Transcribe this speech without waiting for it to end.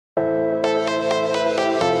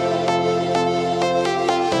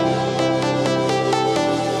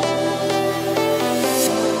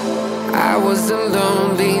was a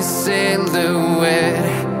lonely silhouette,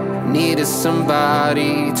 needed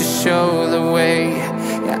somebody to show the way.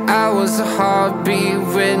 Yeah, I was a heartbeat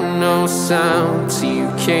with no sound till you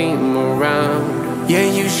came around. Yeah,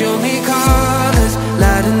 you showed me colors,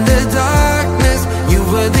 light in the darkness. You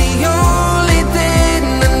were the only thing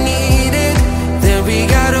I needed. Then we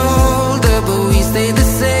got older, but we stayed the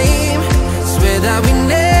same. Swear that we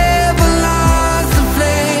never lost the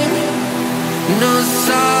flame.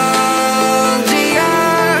 Nostalgia,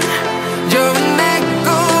 you're an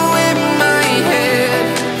echo in my head.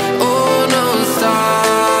 Oh,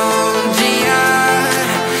 nostalgia,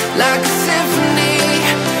 like a symphony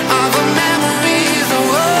of our memories. Oh,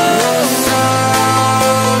 nostalgia,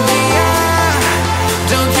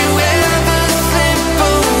 don't you ever slip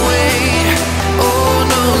away. Oh,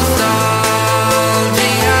 nostalgia,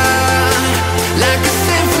 like a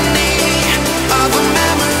symphony of our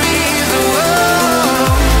memories. Oh,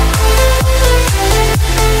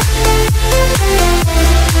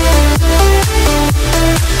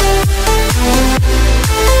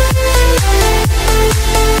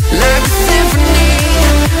 like a symphony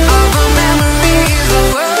of our memories.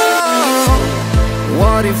 Oh,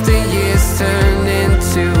 what if the years turn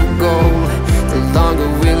into gold? The longer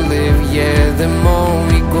we live, yeah, the more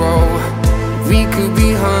we grow. We could be